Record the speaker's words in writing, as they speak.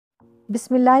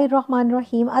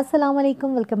बिस्मिल्लाहिर्रहमानिर्रहीम। अस्सलाम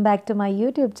वालेकुम। Welcome back to my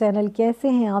YouTube channel. कैसे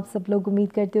हैं आप सब लोग?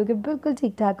 उम्मीद करती हूँ कि बिल्कुल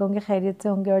ठीक ठाक होंगे, खैरियत से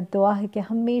होंगे और दुआ है कि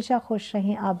हमेशा खुश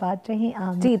रहें, आबाद रहें,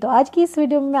 आमीन। जी, तो आज की इस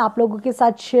वीडियो में मैं आप लोगों के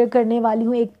साथ शेयर करने वाली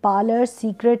हूँ एक पार्लर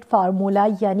सीक्रेट फार्मूला,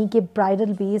 यानी कि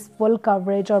ब्राइडल बेस फुल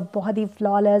कवरेज और बहुत ही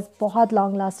फ्लॉलेस, बहुत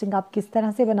लॉन्ग लास्टिंग आप किस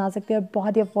तरह से बना सकते हैं और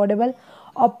बहुत ही अफोर्डेबल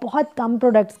और बहुत कम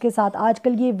प्रोडक्ट्स के साथ।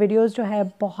 आजकल ये वीडियोस जो है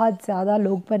बहुत ज़्यादा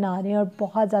लोग बना रहे हैं और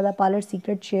बहुत ज़्यादा पार्लर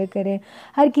सीक्रेट शेयर करें।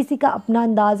 हर किसी का अपना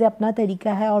अंदाज़ है, अपना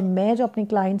तरीका है, और मैं जो अपने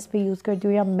क्लाइंट्स पे यूज़ करती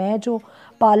हूँ या मैं जो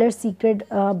पार्लर सीक्रेट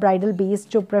ब्राइडल बेस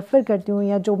जो प्रेफर करती हूँ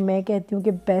या जो मैं कहती हूँ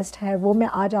कि बेस्ट है, वो मैं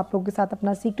आज आप लोगों के साथ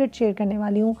अपना सीक्रेट शेयर करने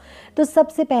वाली हूँ। तो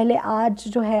सबसे पहले आज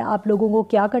जो है आप लोगों को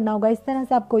क्या करना होगा, इस तरह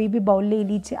से आप कोई भी बाउल ले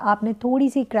लीजिए। आपने थोड़ी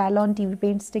सी क्रायलॉन टीवी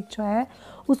पेंट स्टिक जो है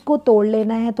उसको तोड़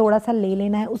लेना है, थोड़ा सा ले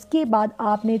लेना है। उसके बाद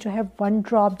आपने जो है 1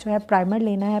 ड्रॉप जो है प्राइमर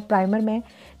लेना है। प्राइमर मैं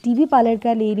टीवी पार्लर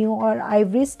का ले रही हूँ और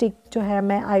आइवरी स्टिक जो है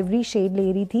मैं आइवरी शेड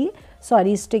ले रही थी,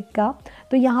 सॉरी स्टिक का।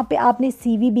 तो यहाँ पे आपने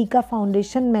CVB का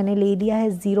फाउंडेशन मैंने ले लिया है,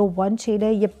 01 शेड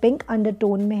है, ये पिंक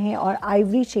अंडरटोन में है और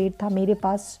आइवरी शेड था मेरे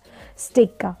पास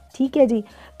स्टिक का। ठीक है जी।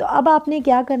 तो अब आपने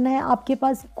क्या करना है, आपके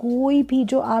पास कोई भी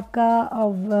जो आपका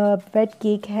वेट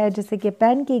केक है, जैसे कि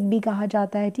पैनकेक भी कहा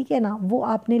जाता है, ठीक है ना, वो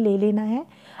आपने ले लेना है।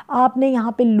 आपने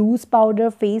यहाँ पे लूज़ पाउडर,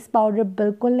 फेस पाउडर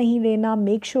बिल्कुल नहीं लेना।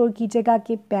 मेक श्योर कीजिएगा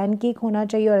कि पैनकेक होना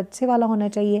चाहिए और अच्छे वाला होना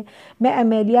चाहिए। मैं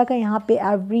अमेलिया का यहाँ पे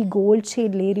एवरी गोल्ड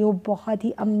शेड ले रही हूँ, बहुत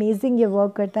ही अमेजिंग ये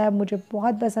वर्क करता है, मुझे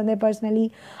बहुत पसंद है पर्सनली।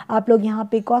 आप लोग यहाँ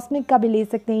पे कॉस्मिक का भी ले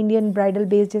सकते हैं, इंडियन ब्राइडल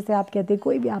बेस जैसे आप कहते हैं,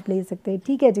 कोई भी आप ले सकते हैं।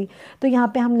 ठीक है जी। तो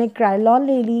यहाँ पे हमने क्रायलॉन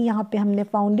ले ली, यहाँ पे हमने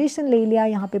फाउंडेशन ले लिया,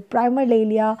 यहाँ पे प्राइमर ले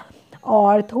लिया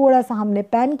और थोड़ा सा हमने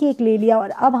पैनकेक ले लिया। और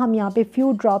अब हम यहाँ पे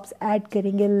फ्यू ड्रॉप्स ऐड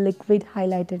करेंगे लिक्विड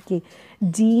हाइलाइटर के।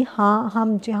 जी हाँ,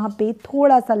 हम यहाँ पे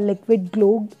थोड़ा सा लिक्विड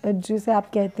ग्लो, जिसे आप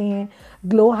कहते हैं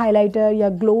ग्लो हाइलाइटर या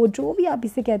ग्लो, जो भी आप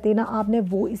इसे कहते हैं ना, आपने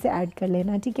वो इसे ऐड कर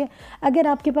लेना। ठीक है। अगर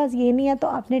आपके पास ये नहीं है तो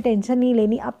आपने टेंशन नहीं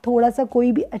लेनी, आप थोड़ा सा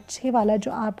कोई भी अच्छे वाला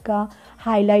जो आपका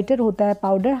हाइलाइटर होता है,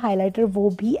 पाउडर हाइलाइटर, वो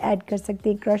भी ऐड कर सकते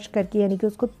हैं क्रश करके, यानी कि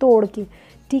उसको तोड़ के।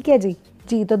 ठीक है जी।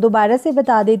 जी, तो दोबारा से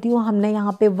बता देती हूँ, हमने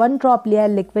यहाँ पे 1 ड्रॉप लिया है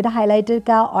लिक्विड हाइलाइटर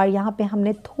का और यहाँ पे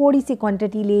हमने थोड़ी सी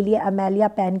क्वांटिटी ले लिया अमेलिया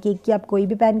पैनकेक की। आप कोई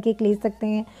भी पैनकेक ले सकते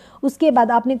हैं। उसके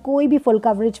बाद आपने कोई भी full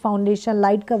coverage foundation,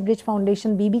 light coverage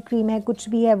foundation, BB cream है, कुछ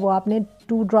भी है, वो आपने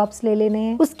 2 ड्रॉप्स ले लेने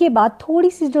हैं। उसके बाद थोड़ी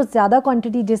सी जो ज़्यादा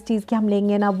क्वांटिटी जिस चीज़ की हम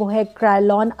लेंगे ना, वो है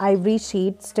क्रायलॉन आइवरी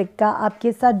शेड स्टिक का।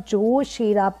 आपके साथ जो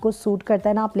शेड आपको सूट करता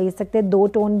है ना, आप ले सकते हैं। 2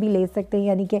 टोन भी ले सकते हैं,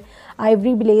 यानी कि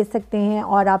आइवरी भी ले सकते हैं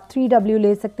और आप 3W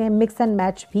ले सकते हैं। मिक्स एंड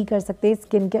मैच भी कर सकते हैं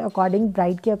स्किन के अकॉर्डिंग,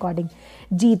 ब्राइड के अकॉर्डिंग।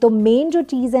 जी, तो मेन जो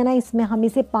चीज़ है ना, इसमें हम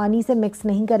इसे पानी से मिक्स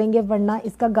नहीं करेंगे, वरना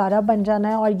इसका गाढ़ा बन जाना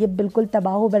है और ये बिल्कुल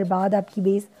तबाह बर्बाद आपकी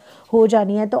बेस हो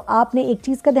जानी है। तो आपने एक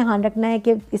चीज़ का ध्यान रखना है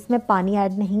कि इसमें पानी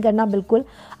ऐड नहीं करना बिल्कुल।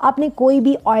 आपने कोई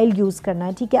भी ऑयल यूज़ करना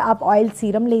है। ठीक है। आप ऑयल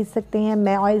सीरम ले सकते हैं,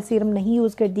 मैं ऑयल सीरम नहीं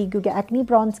यूज़ करती क्योंकि एक्नी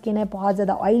प्रॉन स्किन है, बहुत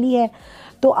ज़्यादा ऑयली है।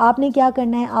 तो आपने क्या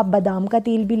करना है, आप बादाम का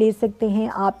तेल भी ले सकते हैं,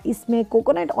 आप इसमें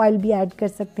कोकोनट ऑयल भी ऐड कर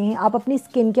सकते हैं, आप अपनी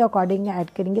स्किन के अकॉर्डिंग ऐड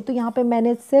करेंगे। तो यहाँ पे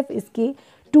मैंने सिर्फ इसके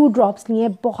 2 ड्रॉप्स लिए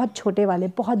हैं, बहुत छोटे वाले,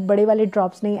 बहुत बड़े वाले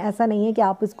ड्रॉप्स नहीं। ऐसा नहीं है कि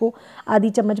आप इसको आधी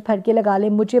चम्मच भर के लगा लें।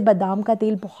 मुझे बादाम का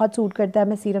तेल बहुत सूट करता है,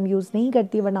 मैं सीरम यूज़ नहीं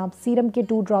करती, वरना आप सीरम के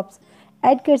 2 ड्रॉप्स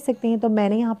ऐड कर सकते हैं। तो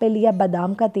मैंने यहाँ पे लिया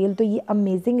बादाम का तेल, तो ये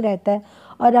अमेजिंग रहता है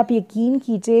और आप यकीन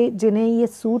कीजिए जिन्हें ये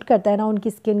सूट करता है ना, उनकी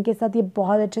स्किन के साथ ये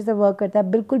बहुत अच्छे से वर्क करता है।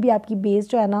 बिल्कुल भी आपकी बेस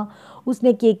जो है ना,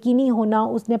 उसने केकी नहीं होना,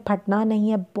 उसने फटना नहीं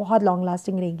है, बहुत लॉन्ग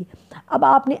लास्टिंग रहेगी। अब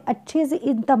आपने अच्छे से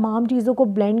इन तमाम चीज़ों को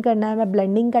ब्लेंड करना है। मैं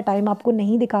ब्लेंडिंग का टाइम आपको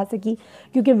नहीं दिखा सकी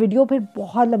क्योंकि वीडियो फिर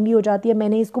बहुत लंबी हो जाती है।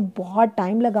 मैंने इसको बहुत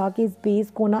टाइम लगा के इस बेस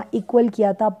को ना इक्वल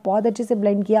किया था, बहुत अच्छे से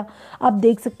ब्लेंड किया। आप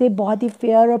देख सकते हैं बहुत ही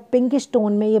फेयर और पिंकिश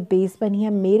टोन में ये बेस बनी है,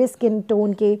 मेरे स्किन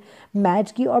टोन के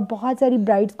मैच की। और बहुत सारी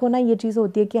ब्राइड्स को ना ये चीज़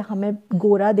होती है कि हमें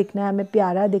गोरा दिखना है, हमें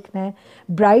प्यारा दिखना है,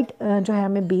 ब्राइट जो है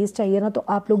हमें बेस चाहिए ना, तो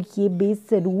आप लोग ये बेस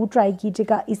ज़रूर ट्राई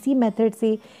कीजिएगा इसी मेथड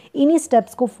से, इन्हीं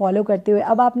स्टेप्स को फॉलो करते हुए।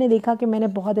 अब आपने देखा कि मैंने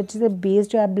बहुत अच्छे से बेस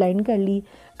जो है ब्लेंड कर ली।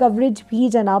 कवरेज भी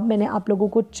जनाब मैंने आप लोगों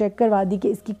को चेक करवा दी कि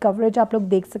इसकी कवरेज आप लोग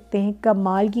देख सकते हैं,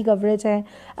 कमाल की कवरेज है।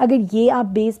 अगर ये आप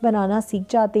बेस बनाना सीख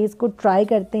जाते हैं, इसको ट्राई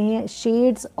करते हैं,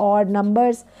 शेड्स और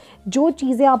नंबर्स, जो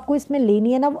चीज़ें आपको इसमें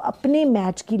लेनी है ना, वो अपने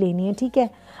मैच की लेनी है। ठीक है।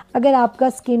 अगर आपका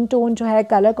स्किन टोन जो है,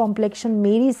 कलर कॉम्प्लेक्शन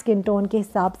मेरी स्किन टोन के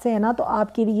हिसाब से है ना, तो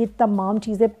आपके लिए तमाम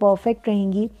चीज़ें परफेक्ट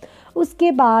रहेंगी।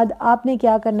 उसके बाद आपने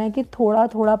क्या करना है कि थोड़ा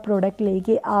थोड़ा प्रोडक्ट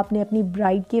लेके आपने अपनी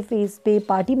ब्राइड के फेस पे,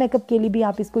 पार्टी मेकअप के लिए भी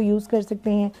आप इसको यूज़ कर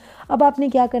सकते हैं। अब आपने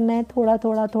क्या करना है, थोड़ा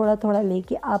थोड़ा थोड़ा थोड़ा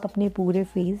लेके आप अपने पूरे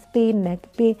फेस पे, नेक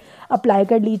पे अप्लाई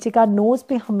कर लीजिएगा। नोज़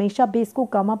पे हमेशा बेस को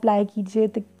कम अप्लाई कीजिए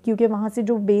क्योंकि वहाँ से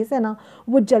जो बेस है ना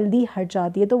वो जल्दी हट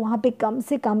जाती है, तो वहाँ पे कम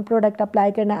से कम प्रोडक्ट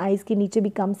अप्लाई करना है। आइज़ के नीचे भी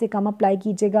कम से कम अप्लाई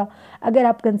कीजिएगा अगर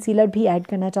आप कंसीलर भी ऐड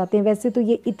करना चाहते हैं। वैसे तो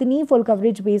ये इतनी फुल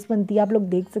कवरेज बेस बनती है, आप लोग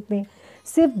देख सकते हैं।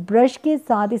 सिर्फ ब्रश के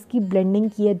साथ इसकी ब्लेंडिंग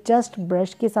की है, जस्ट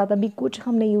ब्रश के साथ, अभी कुछ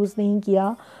हमने यूज़ नहीं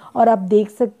किया। और आप देख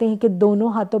सकते हैं कि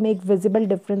दोनों हाथों में एक विजिबल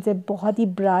डिफरेंस है, बहुत ही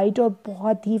ब्राइट और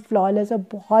बहुत ही फ्लॉलेस और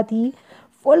बहुत ही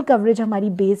फुल कवरेज हमारी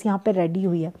बेस यहाँ पे रेडी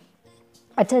हुई है।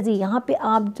 अच्छा जी, यहाँ पे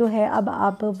आप जो है अब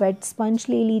आप वेट स्पंज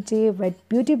ले लीजिए, वेट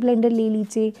ब्यूटी ब्लेंडर ले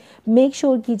लीजिए। मेक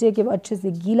श्योर कीजिए कि वो अच्छे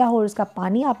से गीला हो और उसका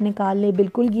पानी आप निकाल ले।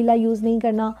 बिल्कुल गीला यूज़ नहीं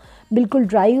करना, बिल्कुल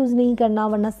ड्राई यूज़ नहीं करना,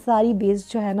 वरना सारी बेस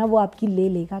जो है ना वो आपकी ले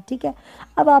लेगा, ठीक है।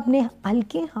 अब आपने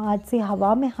हल्के हाथ से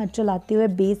हवा में हाथ चलाते हुए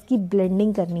बेस की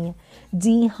ब्लेंडिंग करनी है।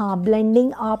 जी हाँ,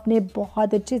 ब्लेंडिंग आपने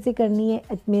बहुत अच्छे से करनी है,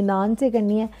 इत्मीनान से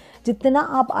करनी है। जितना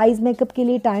आप आइज़ मेकअप के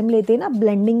लिए टाइम लेते हैं ना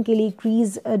ब्लेंडिंग के लिए,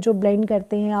 क्रीज़ जो ब्लेंड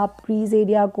करते हैं आप, क्रीज़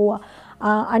एरिया को,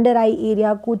 अंडर आई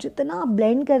एरिया को जितना आप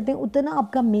ब्लेंड करते हैं उतना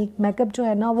आपका मेकअप जो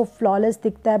है ना वो फ्लॉलेस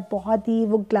दिखता है, बहुत ही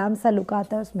वो ग्लैम सा लुक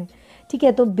आता है उसमें, ठीक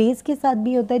है। तो बेस के साथ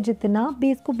भी होता है, जितना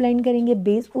बेस को ब्लेंड करेंगे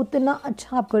बेस उतना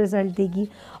अच्छा आपको रिजल्ट देगी।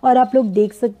 और आप लोग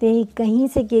देख सकते हैं कहीं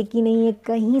से केकी नहीं है,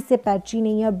 कहीं से पैची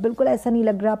नहीं है, और बिल्कुल ऐसा नहीं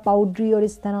लग रहा पाउडरी। और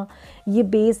इस तरह ये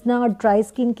बेस ना ड्राई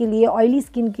स्किन के लिए, ऑयली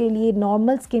स्किन के लिए,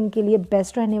 नॉर्मल स्किन के लिए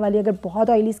बेस्ट रहने वाली। अगर बहुत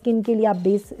ऑयली स्किन के लिए आप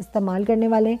बेस इस्तेमाल करने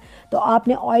वाले हैं तो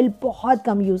आपने ऑयल बहुत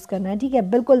कम यूज़ करना है, ठीक है,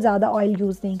 बिल्कुल ज़्यादा ऑयल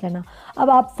यूज़ नहीं करना। अब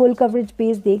आप फुल कवरेज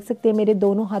बेस देख सकते हैं, मेरे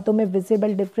दोनों हाथों में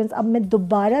विजिबल डिफरेंस। अब मैं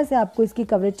दोबारा से आपको इसकी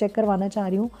कवरेज चेक करवाना चाह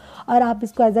रही हूँ। और आप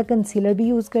इसको एज अ कंसीलर भी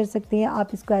यूज़ कर सकते हैं, आप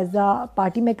इसको as a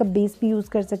party makeup base भी यूज़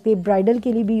कर सकते हैं, ब्राइडल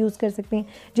के लिए भी यूज़ कर सकते हैं।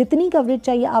 जितनी कवरेज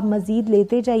चाहिए आप मज़ीद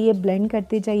लेते जाइए, ब्लेंड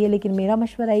करते जाइए, लेकिन मेरा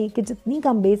मशवरा है कि जितनी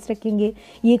कम बेस रखेंगे,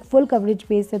 ये एक फुल कवरेज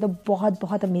बेस है तो बहुत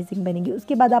बहुत अमेजिंग बनेगी।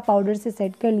 उसके बाद आप पाउडर से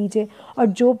सेट कर लीजिए और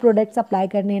जो प्रोडक्ट्स अप्लाई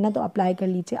करने हैं ना तो अप्लाई कर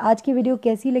लीजिए। आज की वीडियो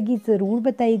कैसी लगी ज़रूर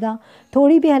बताइएगा,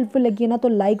 थोड़ी भी हेल्पफुल लगी है ना तो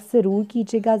लाइक ज़रूर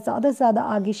कीजिएगा, ज़्यादा से ज़्यादा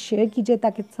आगे शेयर कीजिए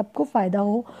ताकि सबको फ़ायदा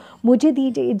हो। मुझे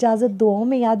दीजिए इजाज़त, दुआओं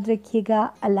में याद रखिएगा।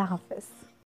 अल्लाह हाफ़िज़।